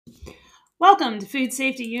Welcome to Food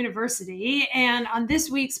Safety University, and on this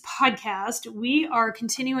week's podcast, we are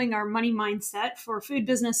continuing our Money Mindset for Food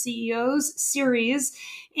Business CEOs series,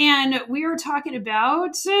 and we are talking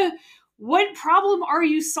about what problem are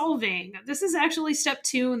you solving? This is actually step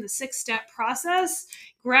 2 in the 6-step process.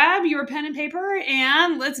 Grab your pen and paper,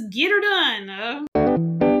 and let's get her done.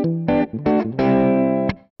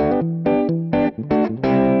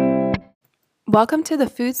 Welcome to the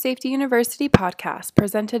Food Safety University podcast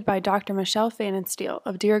presented by Dr. Michelle Pfannenstiel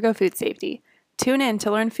of Dirigo Food Safety. Tune in to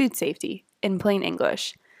learn food safety in plain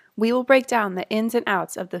English. We will break down the ins and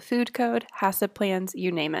outs of the food code, HACCP plans,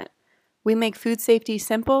 you name it. We make food safety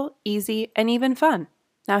simple, easy, and even fun.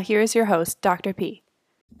 Now here is your host, Dr. P.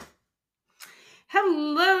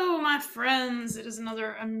 Hello, my friends. It is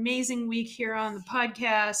another amazing week here on the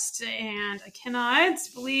podcast, and I cannot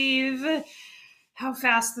believe how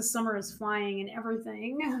fast the summer is flying and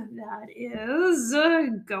everything that is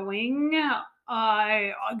going.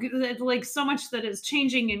 Like so much that is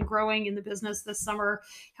changing and growing in the business this summer,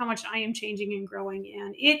 how much I am changing and growing,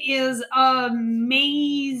 and it is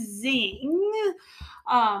amazing.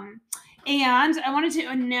 And I wanted to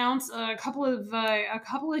announce a couple of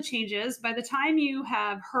changes. By the time you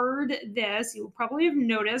have heard this, you will probably have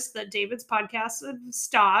noticed that David's podcasts have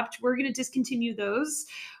stopped. We're going to discontinue those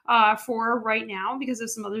for right now because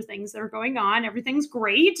of some other things that are going on. Everything's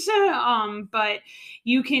great, but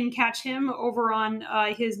you can catch him over on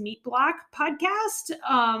his Meat Block podcast.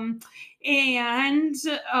 And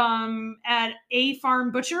at A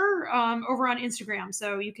Farm Butcher over on Instagram,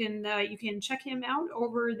 so you can check him out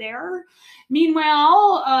over there.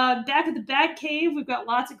 Meanwhile, back at the Bat Cave, we've got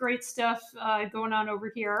lots of great stuff going on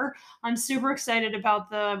over here. I'm super excited about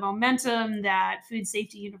the momentum that Food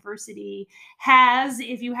Safety University has.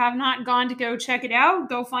 If you have not gone to go check it out,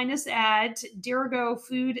 go find us at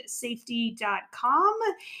dirigofoodsafety.com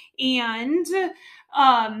and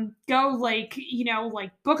go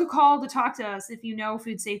book a call to talk to us if you know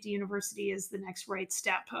Food Safety University is the next right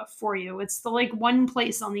step for you. It's the one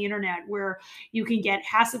place on the internet where you can get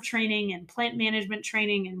HACCP training and plant management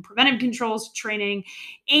training and preventive controls training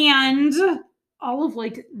and all of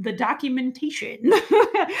the documentation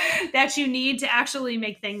that you need to actually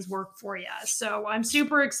make things work for you. So I'm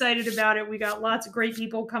super excited about it. We got lots of great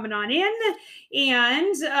people coming on in,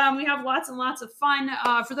 and we have lots and lots of fun.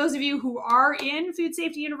 For those of you who are in Food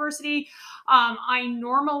Safety University, I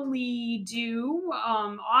normally do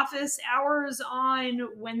office hours on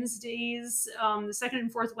Wednesdays, the second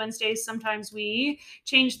and fourth Wednesdays. Sometimes we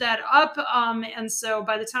change that up. And so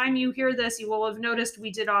by the time you hear this, you will have noticed we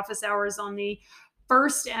did office hours on the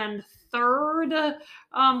first and third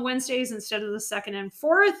Wednesdays instead of the second and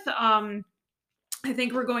fourth. I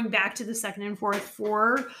think we're going back to the second and fourth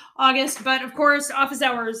for August, but of course, office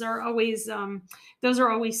hours are always, those are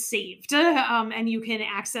always saved, and you can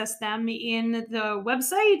access them in the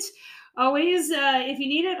website. Always, if you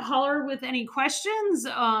need it, holler with any questions.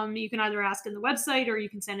 You can either ask in the website or you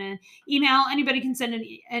can send an email. Anybody can send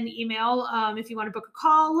an email if you want to book a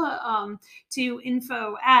call to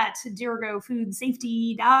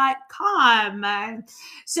info@dirigofoodsafety.com.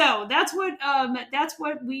 So that's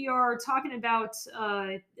what we are talking about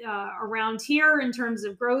around here in terms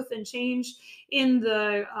of growth and change in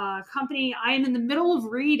the company. I am in the middle of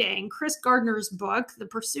reading Chris Gardner's book, The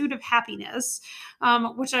Pursuit of Happiness,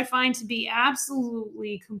 which I find to be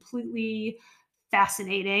absolutely, completely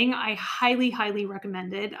fascinating. I highly, highly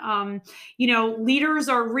recommend it. Leaders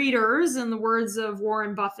are readers, in the words of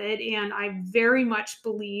Warren Buffett, and I very much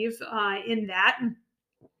believe in that.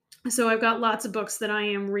 So I've got lots of books that I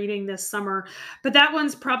am reading this summer, but that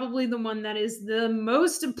one's probably the one that is the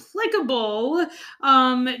most applicable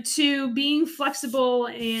to being flexible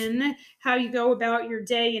in how you go about your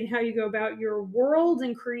day and how you go about your world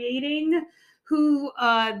and creating who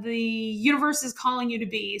the universe is calling you to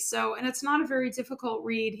be. So, and it's not a very difficult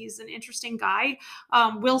read. He's an interesting guy.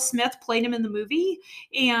 Will Smith played him in the movie,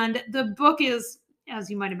 and the book is, as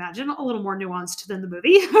you might imagine, a little more nuanced than the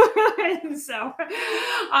movie. so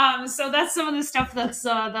that's some of the stuff that's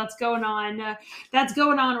going on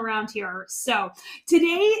around here. So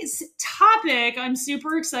today's topic I'm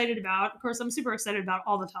super excited about. Of course, I'm super excited about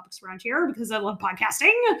all the topics around here because I love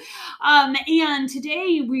podcasting. And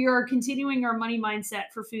today we are continuing our money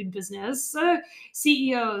mindset for food business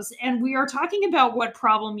CEOs, and we are talking about what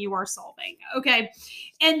problem you are solving. Okay.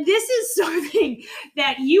 And this is something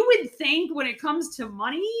that you would think when it comes comes to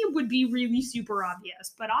money would be really super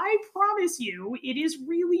obvious, but I promise you it is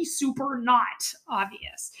really super not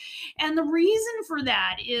obvious. And the reason for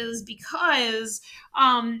that is because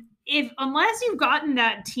if unless you've gotten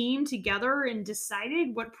that team together and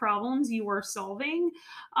decided what problems you are solving,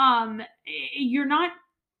 you're not.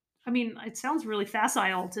 I mean, it sounds really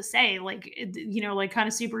facile to say, like, like kind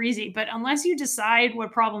of super easy, but unless you decide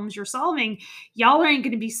what problems you're solving, y'all aren't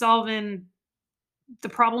going to be solving the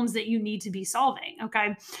problems that you need to be solving.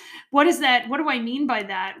 Okay. What is that? What do I mean by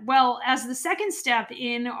that? Well, as the second step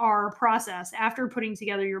in our process, after putting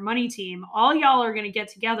together your money team, all y'all are going to get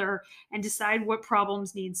together and decide what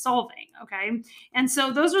problems need solving. Okay. And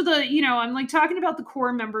so those are the, I'm like talking about the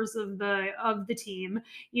core members of the team.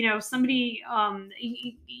 Somebody,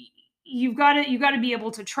 you've got to be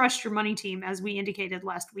able to trust your money team, as we indicated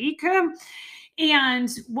last week. And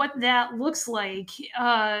what that looks like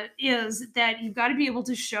is that you've got to be able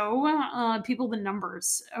to show people the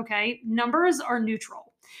numbers. Okay. Numbers are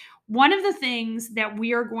neutral. One of the things that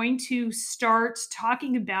we are going to start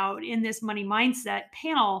talking about in this money mindset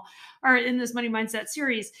panel, or in this money mindset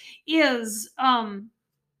series, is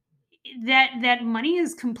that money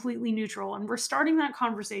is completely neutral. And we're starting that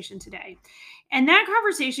conversation today. And that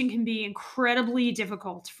conversation can be incredibly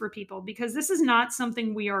difficult for people because this is not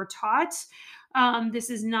something we are taught. This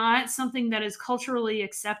is not something that is culturally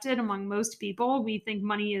accepted among most people. We think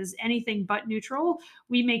money is anything but neutral.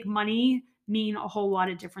 We make money mean a whole lot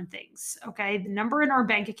of different things. Okay. The number in our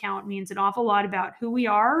bank account means an awful lot about who we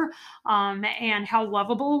are and how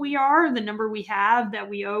lovable we are. The number we have that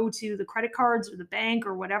we owe to the credit cards or the bank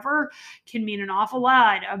or whatever can mean an awful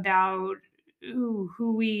lot about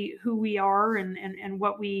who we are and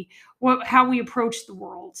how we approach the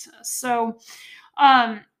world. So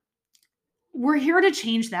we're here to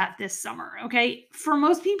change that this summer. Okay. For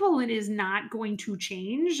most people, it is not going to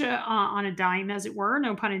change on a dime, as it were,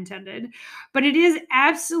 no pun intended, but it is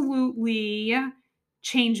absolutely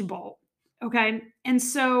changeable. Okay. And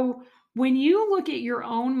so when you look at your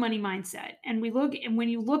own money mindset and when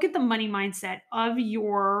you look at the money mindset of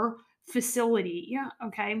your facility,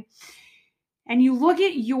 okay, and you look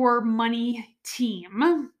at your money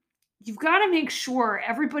team, you've got to make sure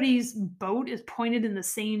everybody's boat is pointed in the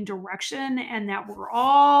same direction and that we're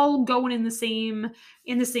all going in the same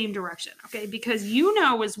direction. Okay. Because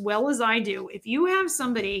as well as I do, if you have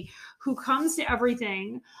somebody who comes to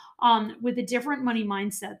everything with a different money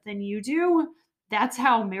mindset than you do, that's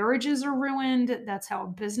how marriages are ruined. That's how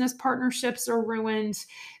business partnerships are ruined.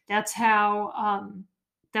 That's how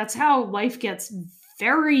life gets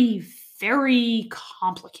very, very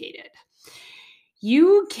complicated.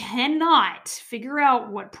 You cannot figure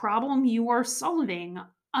out what problem you are solving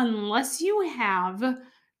unless you have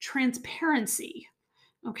transparency.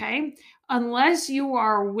 Okay. Unless you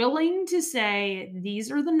are willing to say,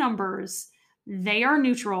 these are the numbers, they are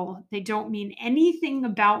neutral. They don't mean anything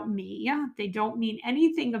about me. They don't mean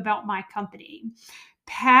anything about my company.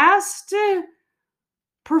 Past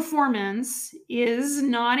performance is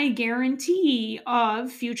not a guarantee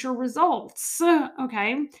of future results.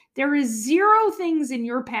 Okay. There is zero things in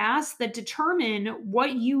your past that determine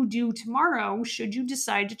what you do tomorrow should you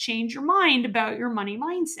decide to change your mind about your money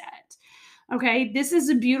mindset. Okay. This is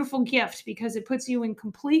a beautiful gift because it puts you in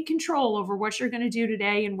complete control over what you're going to do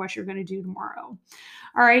today and what you're going to do tomorrow.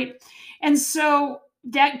 All right. And so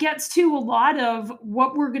that gets to a lot of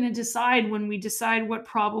what we're going to decide when we decide what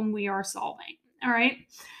problem we are solving. All right.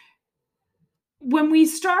 When we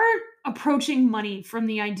start approaching money from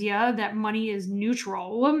the idea that money is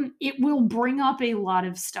neutral, it will bring up a lot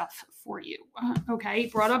of stuff for you. Okay.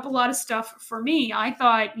 It brought up a lot of stuff for me. I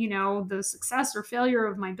thought, the success or failure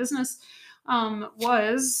of my business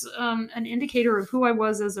was an indicator of who I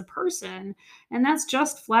was as a person. And that's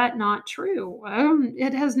just flat not true.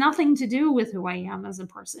 It has nothing to do with who I am as a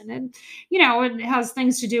person. And, it has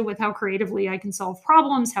things to do with how creatively I can solve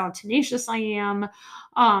problems, how tenacious I am.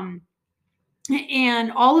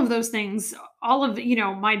 And all of those things, all of,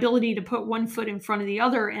 my ability to put one foot in front of the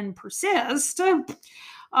other and persist,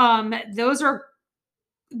 those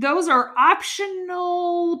are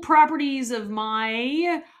optional properties of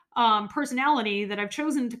my personality that I've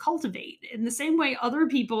chosen to cultivate in the same way other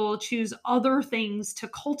people choose other things to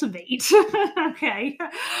cultivate. Okay.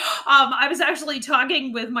 I was actually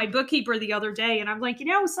talking with my bookkeeper the other day and I'm like,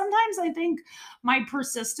 sometimes I think my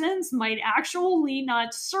persistence might actually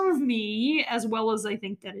not serve me as well as I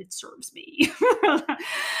think that it serves me.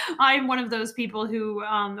 I'm one of those people who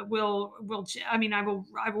I will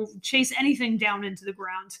chase anything down into the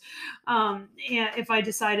ground. And if I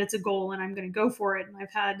decide it's a goal and I'm going to go for it. And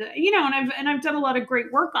I've had and I've done a lot of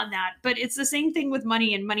great work on that. But it's the same thing with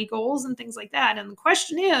money and money goals and things like that. And the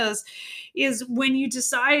question is when you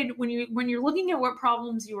decide, when you're looking at what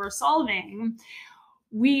problems you are solving,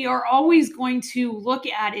 we are always going to look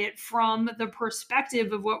at it from the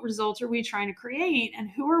perspective of what results are we trying to create and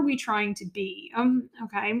who are we trying to be.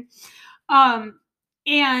 Okay. Um,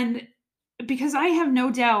 and because I have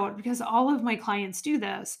no doubt, because all of my clients do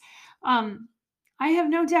this, um, I have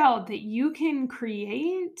no doubt that you can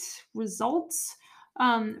create results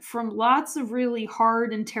from lots of really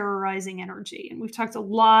hard and terrorizing energy. And we've talked a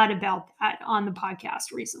lot about that on the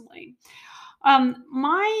podcast recently.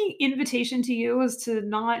 My invitation to you is to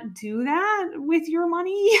not do that with your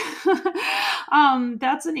money.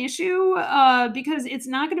 That's an issue because it's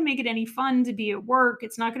not going to make it any fun to be at work.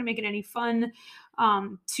 It's not going to make it any fun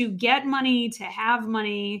to get money, to have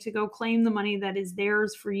money, to go claim the money that is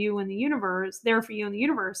theirs for you in the universe, there for you in the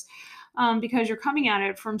universe, because you're coming at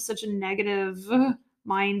it from such a negative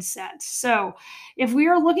mindset. So, if we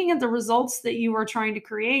are looking at the results that you are trying to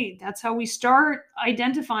create, that's how we start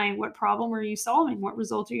identifying what problem are you solving, what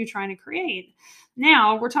result are you trying to create.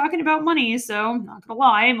 Now, we're talking about money, so I'm not going to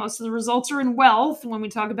lie, most of the results are in wealth when we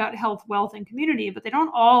talk about health, wealth, and community, but they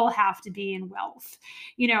don't all have to be in wealth.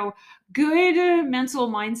 Good mental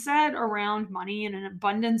mindset around money and an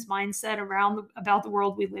abundance mindset about the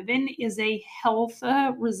world we live in is a health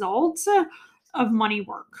result of money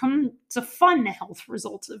work. It's a fun health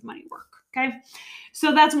result of money work. Okay.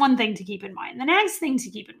 So that's one thing to keep in mind. The next thing to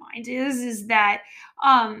keep in mind is that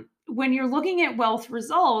when you're looking at wealth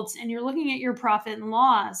results and you're looking at your profit and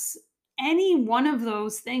loss, any one of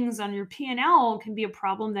those things on your P&L can be a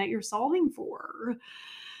problem that you're solving for.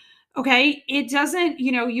 Okay, it doesn't,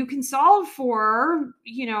 you can solve for,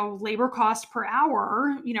 labor cost per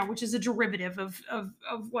hour, which is a derivative of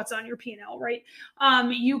what's on your P&L, right?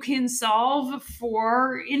 You can solve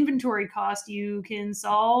for inventory cost. You can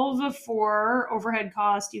solve for overhead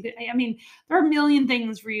cost. There are a million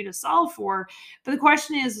things for you to solve for. But the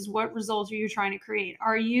question is what results are you trying to create?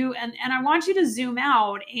 Are you, and I want you to zoom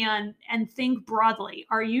out and think broadly.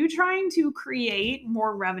 Are you trying to create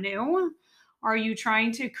more revenue? Are you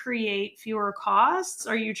trying to create fewer costs?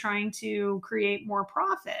 Are you trying to create more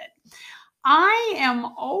profit? I am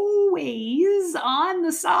always on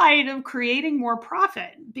the side of creating more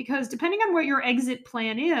profit because depending on what your exit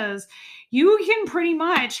plan is, you can pretty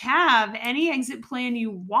much have any exit plan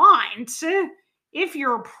you want if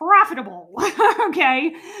you're profitable.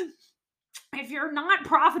 Okay. If you're not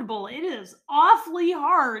profitable, it is awfully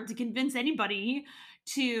hard to convince anybody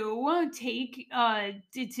to take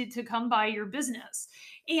to come by your business.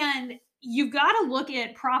 And you've got to look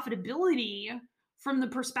at profitability from the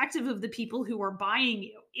perspective of the people who are buying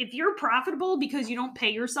you. If you're profitable because you don't pay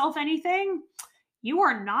yourself anything, you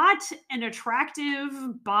are not an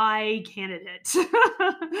attractive buy candidate.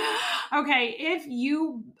 Okay, if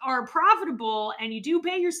you are profitable and you do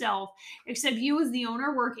pay yourself, except you as the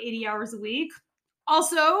owner work 80 hours a week,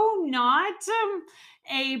 also not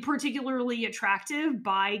a particularly attractive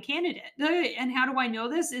buy candidate. And how do I know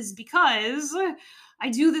this? Is because I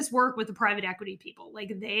do this work with the private equity people.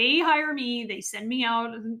 Like they hire me, they send me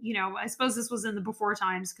out, I suppose this was in the before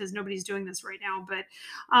times because nobody's doing this right now, but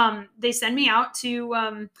they send me out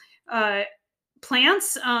to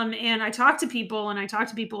plants and I talk to people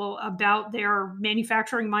about their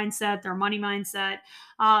manufacturing mindset, their money mindset,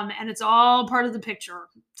 and it's all part of the picture.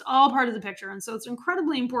 It's all part of the picture. And so it's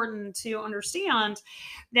incredibly important to understand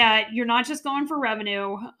that you're not just going for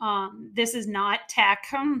revenue. This is not tech.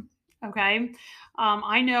 Okay.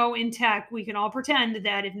 I know in tech, we can all pretend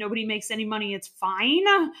that if nobody makes any money, it's fine.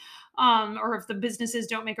 Or if the businesses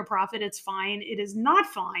don't make a profit, it's fine. It is not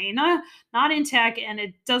fine, not in tech, and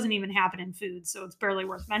it doesn't even happen in food. So it's barely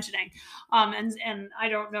worth mentioning. And I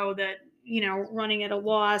don't know that, running at a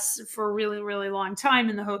loss for a really, really long time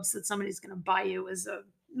in the hopes that somebody's going to buy you is a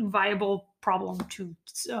viable problem to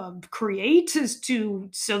create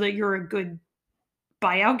so that you're a good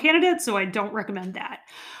buyout candidate. So I don't recommend that.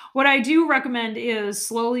 What I do recommend is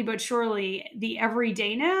slowly but surely the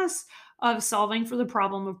everydayness of solving for the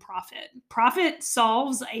problem of profit. Profit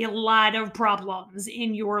solves a lot of problems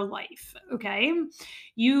in your life. Okay.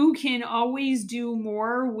 You can always do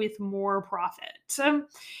more with more profit.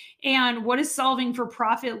 And what does solving for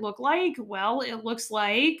profit look like? Well, it looks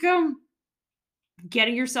like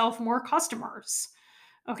getting yourself more customers.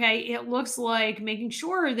 Okay, it looks like making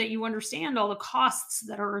sure that you understand all the costs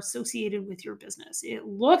that are associated with your business. It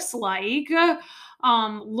looks like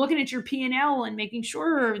looking at your P&L and making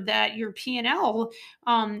sure that your P&L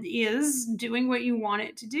is doing what you want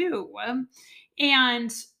it to do.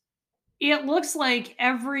 And it looks like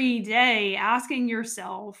every day asking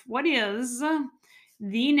yourself, what is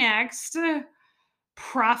the next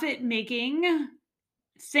profit making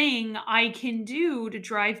thing I can do to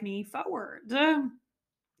drive me forward?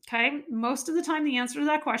 Okay. Most of the time, the answer to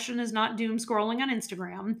that question is not doom scrolling on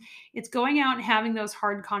Instagram. It's going out and having those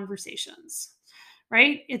hard conversations,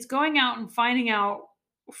 right? It's going out and finding out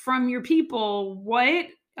from your people what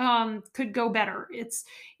could go better.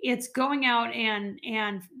 It's going out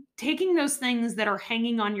and taking those things that are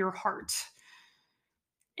hanging on your heart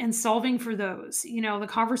and solving for those, the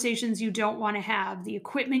conversations you don't want to have, the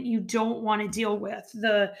equipment you don't want to deal with,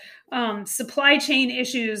 the supply chain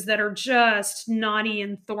issues that are just knotty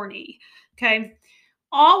and thorny. Okay.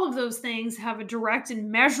 All of those things have a direct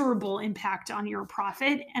and measurable impact on your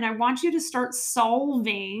profit. And I want you to start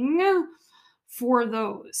solving for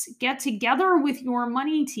those. Get together with your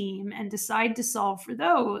money team and decide to solve for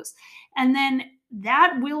those. And then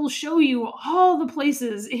that will show you all the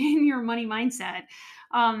places in your money mindset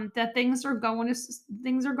that things are going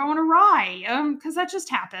awry, because that just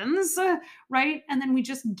happens, right? And then we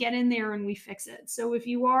just get in there and we fix it. So if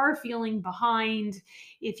you are feeling behind,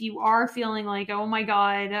 if you are feeling like, oh my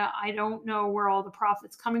God, I don't know where all the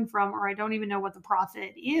profit's coming from, or I don't even know what the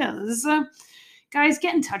profit is, guys,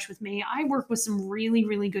 get in touch with me. I work with some really,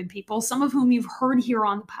 really good people, some of whom you've heard here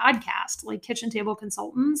on the podcast, like Kitchen Table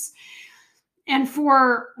Consultants. And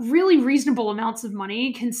for really reasonable amounts of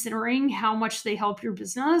money, considering how much they help your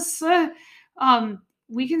business,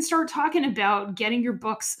 we can start talking about getting your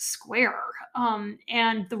books square.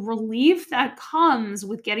 And the relief that comes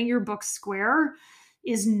with getting your books square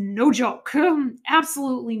is no joke,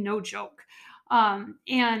 absolutely no joke.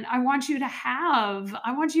 And I want you to have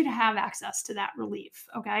access to that relief.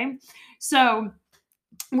 Okay. So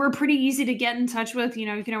we're pretty easy to get in touch with.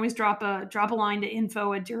 You can always drop a line to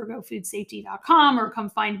info@DirigoFoodSafety.com or come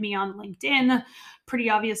find me on LinkedIn. Pretty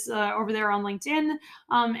obvious over there on LinkedIn.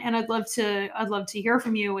 And I'd love to hear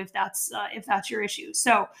from you if that's your issue.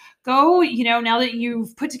 So go, now that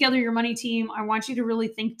you've put together your money team, I want you to really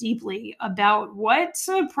think deeply about what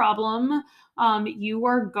problem you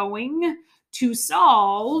are going to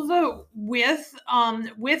solve with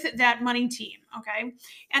that money team. Okay.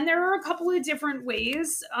 And there are a couple of different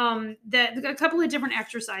ways, a couple of different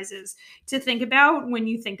exercises to think about when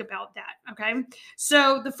you think about that. Okay.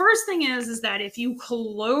 So the first thing is that if you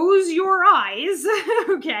close your eyes,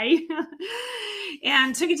 okay,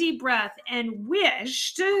 and took a deep breath and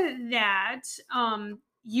wished that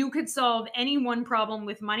you could solve any one problem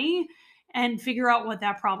with money, and figure out what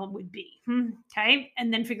that problem would be. Okay.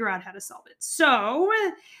 And then figure out how to solve it. So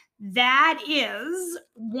that is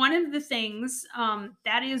one of the things,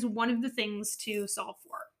 to solve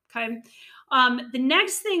for. Okay. The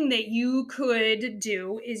next thing that you could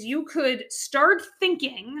do is you could start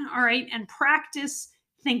thinking, all right, and practice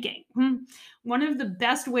thinking. One of the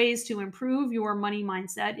best ways to improve your money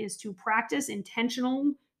mindset is to practice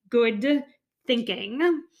intentional, good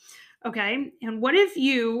thinking. Okay. And what if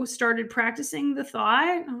you started practicing the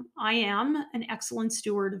thought, I am an excellent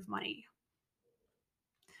steward of money?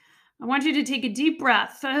 I want you to take a deep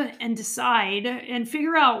breath and decide and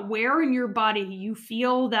figure out where in your body you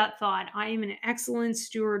feel that thought, I am an excellent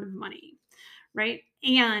steward of money, right?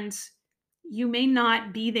 And you may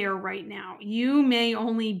not be there right now. You may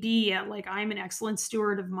only be at like, I'm an excellent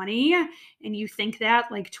steward of money. And you think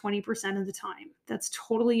that like 20% of the time. That's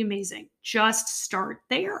totally amazing. Just start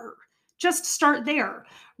there.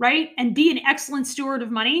 Right? And be an excellent steward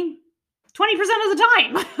of money 20% of the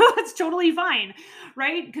time. That's totally fine,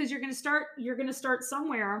 right? Because you're going to start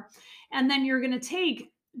somewhere, and then you're going to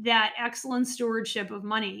take that excellent stewardship of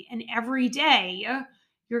money, and every day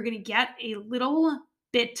you're going to get a little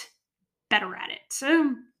bit better at it.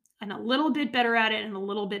 And a little bit better at it, and a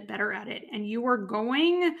little bit better at it. And you are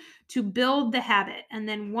going to build the habit. And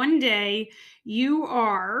then one day you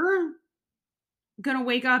are going to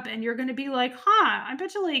wake up and you're going to be like, I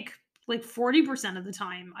bet you like 40% of the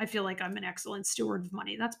time, I feel like I'm an excellent steward of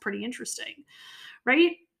money. That's pretty interesting,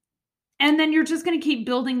 right? And then you're just going to keep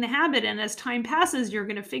building the habit. And as time passes, you're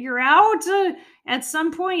going to figure out at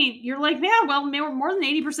some point, you're like, yeah, well, more than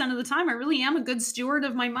 80% of the time, I really am a good steward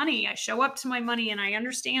of my money. I show up to my money and I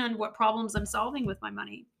understand what problems I'm solving with my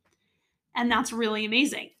money. And that's really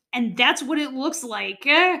amazing. And that's what it looks like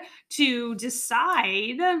to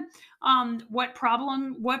decide what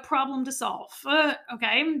problem to solve.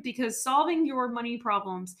 Okay. Because solving your money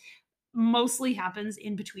problems mostly happens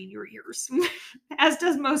in between your ears, as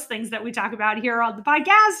does most things that we talk about here on the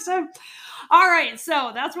podcast. All right,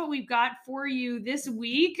 so that's what we've got for you this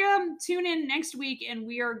week. Tune in next week, and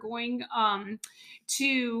we are going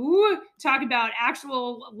to talk about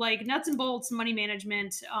actual like nuts and bolts money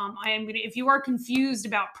management. If you are confused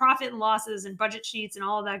about profit and losses and budget sheets and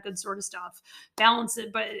all of that good sort of stuff, balance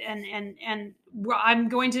it. But I'm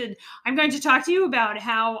going to talk to you about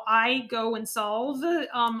how I go and solve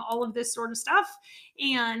all of this sort of stuff,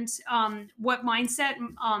 and what mindset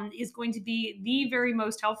is going to be the very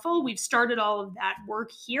most helpful. We've started all of that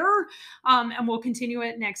work here, and we'll continue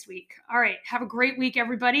it next week. All right. Have a great week,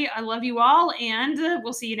 everybody. I love you all, and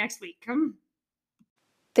we'll see you next week.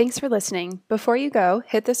 Thanks for listening. Before you go,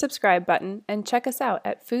 hit the subscribe button and check us out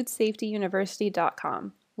at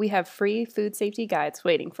foodsafetyuniversity.com. We have free food safety guides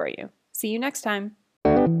waiting for you. See you next time.